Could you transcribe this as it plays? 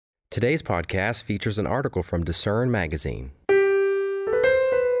Today's podcast features an article from Discern Magazine.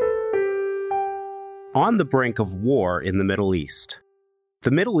 On the brink of war in the Middle East.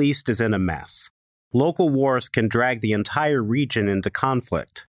 The Middle East is in a mess. Local wars can drag the entire region into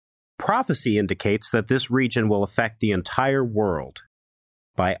conflict. Prophecy indicates that this region will affect the entire world.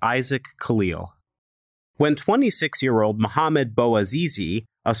 By Isaac Khalil. When 26-year-old Mohamed Bouazizi,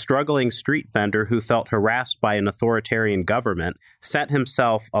 a struggling street vendor who felt harassed by an authoritarian government, set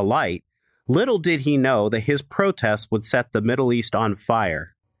himself alight, little did he know that his protest would set the Middle East on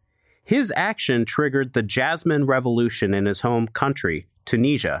fire. His action triggered the Jasmine Revolution in his home country,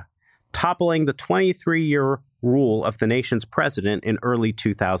 Tunisia, toppling the 23-year rule of the nation's president in early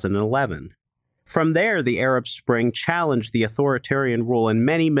 2011. From there, the Arab Spring challenged the authoritarian rule in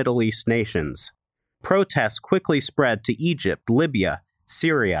many Middle East nations. Protests quickly spread to Egypt, Libya,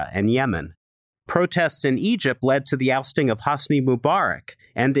 Syria, and Yemen. Protests in Egypt led to the ousting of Hosni Mubarak,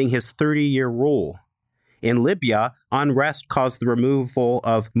 ending his 30-year rule. In Libya, unrest caused the removal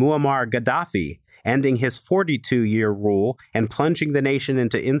of Muammar Gaddafi, ending his 42-year rule and plunging the nation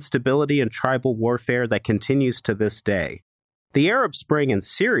into instability and tribal warfare that continues to this day. The Arab Spring in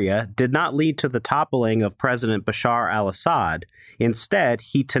Syria did not lead to the toppling of President Bashar al-Assad. Instead,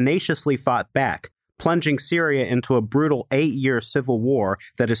 he tenaciously fought back, plunging Syria into a brutal 8-year civil war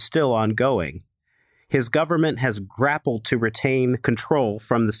that is still ongoing. His government has grappled to retain control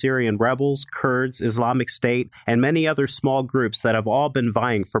from the Syrian rebels, Kurds, Islamic State, and many other small groups that have all been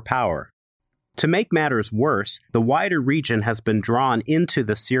vying for power. To make matters worse, the wider region has been drawn into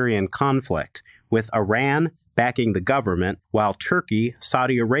the Syrian conflict, with Iran backing the government, while Turkey,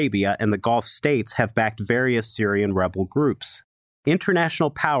 Saudi Arabia, and the Gulf states have backed various Syrian rebel groups.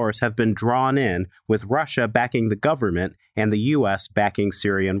 International powers have been drawn in, with Russia backing the government and the U.S. backing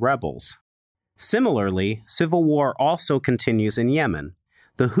Syrian rebels. Similarly, civil war also continues in Yemen.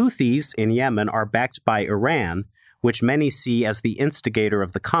 The Houthis in Yemen are backed by Iran, which many see as the instigator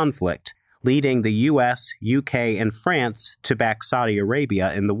of the conflict, leading the U.S., U.K., and France to back Saudi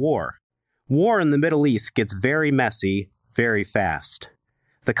Arabia in the war. War in the Middle East gets very messy, very fast.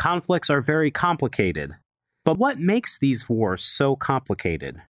 The conflicts are very complicated. But what makes these wars so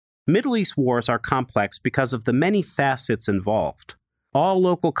complicated? Middle East wars are complex because of the many facets involved. All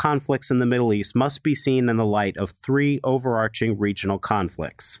local conflicts in the Middle East must be seen in the light of three overarching regional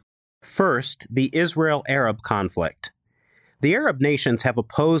conflicts. First, the Israel-Arab conflict. The Arab nations have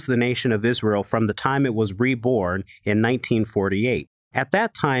opposed the nation of Israel from the time it was reborn in 1948. At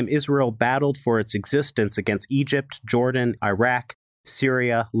that time, Israel battled for its existence against Egypt, Jordan, Iraq,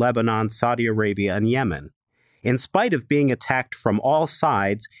 Syria, Lebanon, Saudi Arabia, and Yemen. In spite of being attacked from all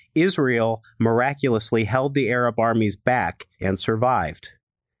sides, Israel miraculously held the Arab armies back and survived.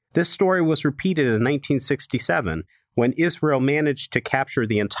 This story was repeated in 1967, when Israel managed to capture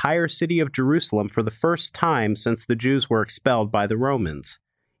the entire city of Jerusalem for the first time since the Jews were expelled by the Romans.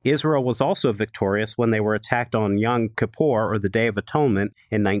 Israel was also victorious when they were attacked on Yom Kippur, or the Day of Atonement,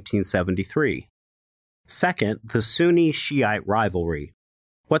 in 1973. Second, the Sunni-Shiite rivalry.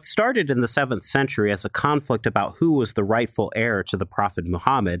 What started in the 7th century as a conflict about who was the rightful heir to the Prophet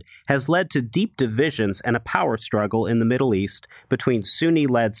Muhammad has led to deep divisions and a power struggle in the Middle East between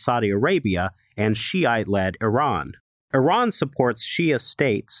Sunni-led Saudi Arabia and Shiite-led Iran. Iran supports Shia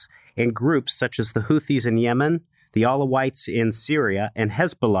states and groups such as the Houthis in Yemen, the Alawites in Syria, and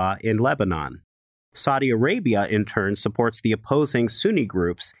Hezbollah in Lebanon. Saudi Arabia, in turn, supports the opposing Sunni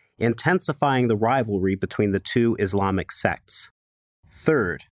groups, intensifying the rivalry between the two Islamic sects.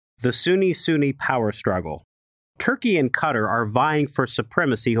 Third, the Sunni-Sunni power struggle. Turkey and Qatar are vying for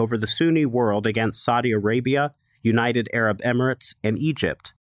supremacy over the Sunni world against Saudi Arabia, United Arab Emirates, and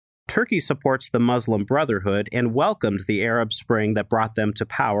Egypt. Turkey supports the Muslim Brotherhood and welcomed the Arab Spring that brought them to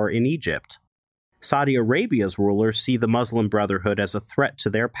power in Egypt. Saudi Arabia's rulers see the Muslim Brotherhood as a threat to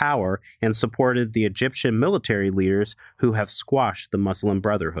their power and supported the Egyptian military leaders who have squashed the Muslim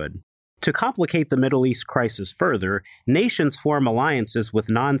Brotherhood. To complicate the Middle East crisis further, nations form alliances with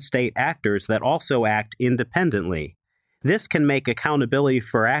non-state actors that also act independently. This can make accountability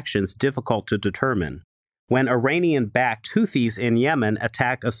for actions difficult to determine. When Iranian-backed Houthis in Yemen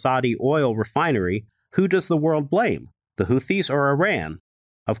attack a Saudi oil refinery, who does the world blame? The Houthis or Iran?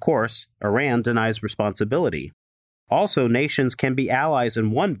 Of course, Iran denies responsibility. Also, nations can be allies in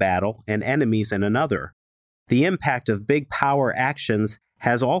one battle and enemies in another. The impact of big power actions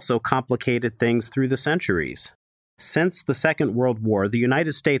has also complicated things through the centuries. Since the Second World War, the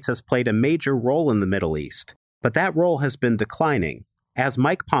United States has played a major role in the Middle East, but that role has been declining. As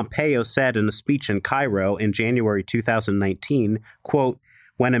Mike Pompeo said in a speech in Cairo in January 2019, quote,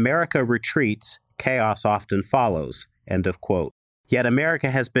 "When America retreats, chaos often follows," end of quote. Yet America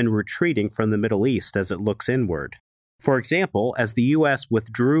has been retreating from the Middle East as it looks inward. For example, as the U.S.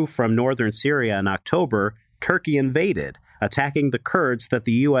 withdrew from northern Syria in October, Turkey invaded, attacking the Kurds that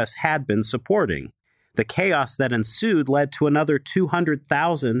the U.S. had been supporting. The chaos that ensued led to another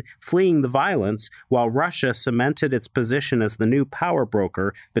 200,000 fleeing the violence, while Russia cemented its position as the new power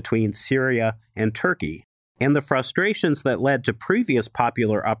broker between Syria and Turkey. And the frustrations that led to previous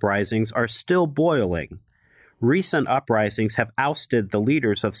popular uprisings are still boiling. Recent uprisings have ousted the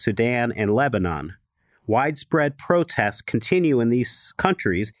leaders of Sudan and Lebanon. Widespread protests continue in these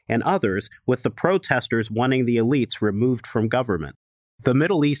countries and others, with the protesters wanting the elites removed from government. The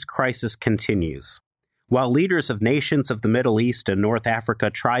Middle East crisis continues. While leaders of nations of the Middle East and North Africa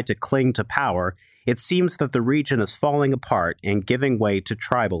try to cling to power, it seems that the region is falling apart and giving way to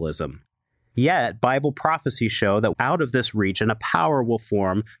tribalism. Yet, Bible prophecies show that out of this region a power will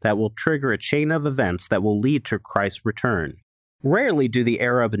form that will trigger a chain of events that will lead to Christ's return. Rarely do the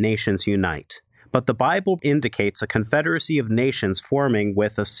Arab nations unite, but the Bible indicates a confederacy of nations forming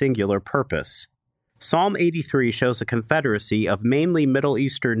with a singular purpose. Psalm 83 shows a confederacy of mainly Middle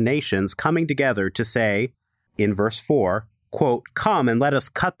Eastern nations coming together to say, in verse 4, quote, "Come and let us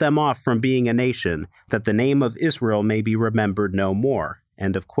cut them off from being a nation, that the name of Israel may be remembered no more."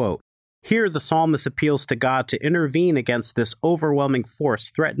 End of quote. Here, the psalmist appeals to God to intervene against this overwhelming force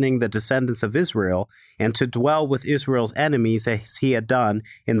threatening the descendants of Israel and to dwell with Israel's enemies as he had done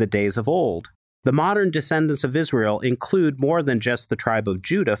in the days of old. The modern descendants of Israel include more than just the tribe of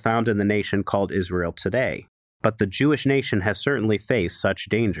Judah found in the nation called Israel today, but the Jewish nation has certainly faced such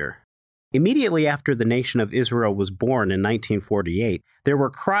danger. Immediately after the nation of Israel was born in 1948, there were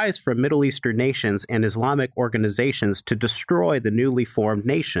cries from Middle Eastern nations and Islamic organizations to destroy the newly formed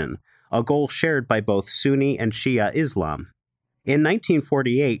nation, a goal shared by both Sunni and Shia Islam. In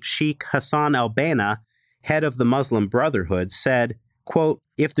 1948, Sheikh Hassan al-Banna, head of the Muslim Brotherhood, said, quote,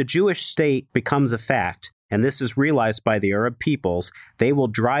 "If the Jewish state becomes a fact, and this is realized by the Arab peoples, they will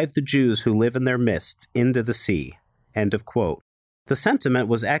drive the Jews who live in their midst into the sea." End of quote. The sentiment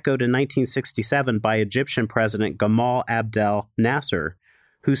was echoed in 1967 by Egyptian President Gamal Abdel Nasser,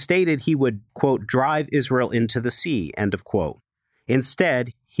 who stated he would, quote, "drive Israel into the sea," end of quote.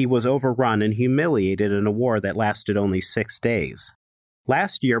 Instead, he was overrun and humiliated in a war that lasted only 6 days.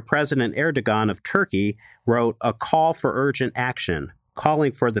 Last year, President Erdogan of Turkey wrote a call for urgent action,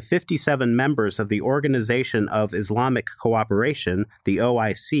 calling for the 57 members of the Organization of Islamic Cooperation, the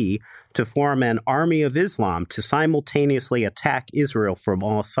OIC, to form an army of Islam to simultaneously attack Israel from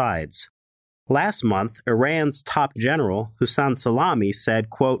all sides. Last month, Iran's top general, Hossein Salami, said,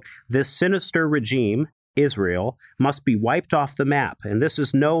 quote, "This sinister regime, Israel, must be wiped off the map, and this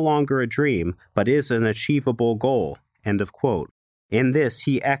is no longer a dream, but is an achievable goal," end of quote. In this,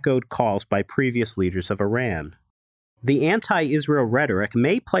 he echoed calls by previous leaders of Iran. The anti-Israel rhetoric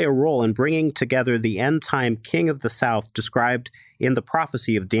may play a role in bringing together the end-time king of the south described in the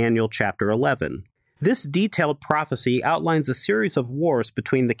prophecy of Daniel chapter 11. This detailed prophecy outlines a series of wars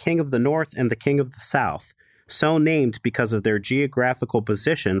between the king of the north and the king of the south, so named because of their geographical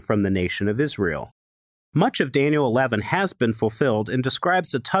position from the nation of Israel. Much of Daniel 11 has been fulfilled and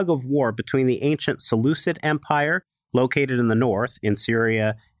describes a tug of war between the ancient Seleucid Empire, located in the north, in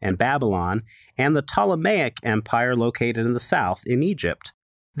Syria and Babylon, and the Ptolemaic Empire located in the south, in Egypt.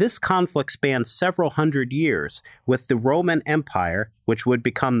 This conflict spans several hundred years, with the Roman Empire, which would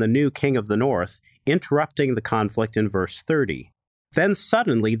become the new king of the north, interrupting the conflict in verse 30. Then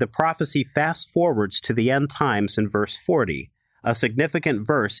suddenly the prophecy fast-forwards to the end times in verse 40, a significant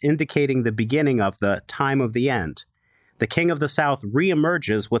verse indicating the beginning of the time of the end. The king of the south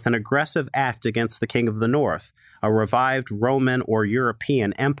reemerges with an aggressive act against the king of the north, a revived Roman or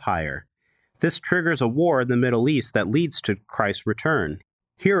European empire. This triggers a war in the Middle East that leads to Christ's return.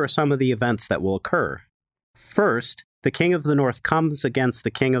 Here are some of the events that will occur. First, the king of the north comes against the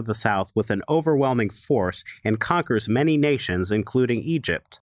king of the south with an overwhelming force and conquers many nations, including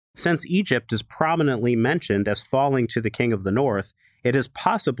Egypt. Since Egypt is prominently mentioned as falling to the king of the north, it is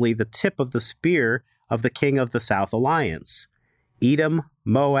possibly the tip of the spear of the king of the south alliance. Edom,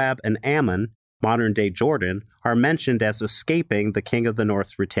 Moab, and Ammon, modern-day Jordan, are mentioned as escaping the king of the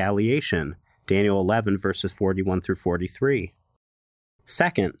north's retaliation, Daniel 11, verses 41 through 43.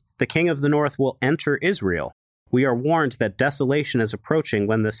 Second, the king of the north will enter Israel. We are warned that desolation is approaching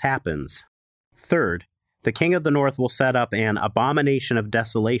when this happens. Third, the king of the north will set up an abomination of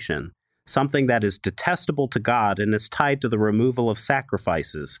desolation, something that is detestable to God and is tied to the removal of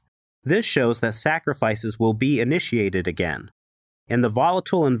sacrifices. This shows that sacrifices will be initiated again. In the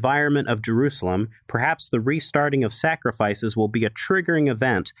volatile environment of Jerusalem, perhaps the restarting of sacrifices will be a triggering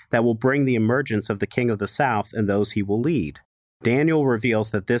event that will bring the emergence of the king of the south and those he will lead. Daniel reveals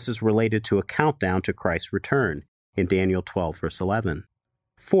that this is related to a countdown to Christ's return in Daniel 12, verse 11.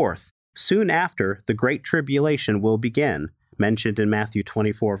 Fourth, soon after, the Great Tribulation will begin, mentioned in Matthew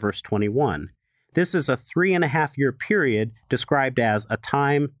 24, verse 21. This is a 3.5-year period described as a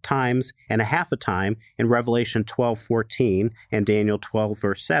time, times, and a half a time in Revelation 12:14 and Daniel 12,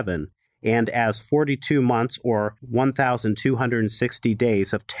 verse 7, and as 42 months or 1,260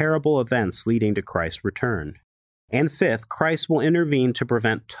 days of terrible events leading to Christ's return. And fifth, Christ will intervene to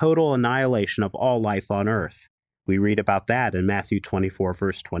prevent total annihilation of all life on earth. We read about that in Matthew 24,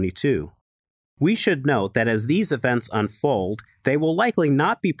 verse 22. We should note that as these events unfold, they will likely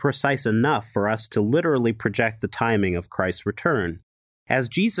not be precise enough for us to literally project the timing of Christ's return. As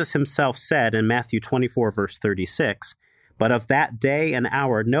Jesus himself said in Matthew 24, verse 36, "But of that day and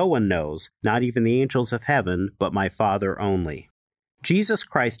hour no one knows, not even the angels of heaven, but my Father only." Jesus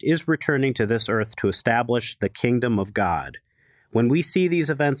Christ is returning to this earth to establish the kingdom of God. When we see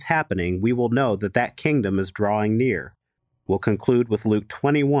these events happening, we will know that that kingdom is drawing near. We'll conclude with Luke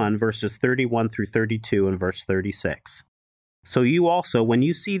 21, verses 31 through 32 and verse 36. So you also, when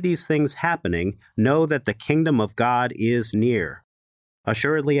you see these things happening, know that the kingdom of God is near.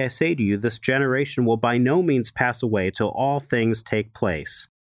 Assuredly I say to you, this generation will by no means pass away till all things take place.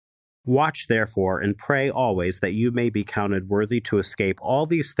 Watch therefore and pray always that you may be counted worthy to escape all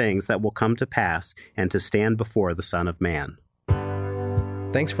these things that will come to pass and to stand before the Son of Man.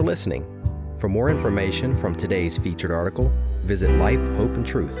 Thanks for listening. For more information from today's featured article, visit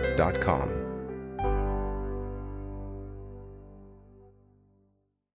lifehopeandtruth.com.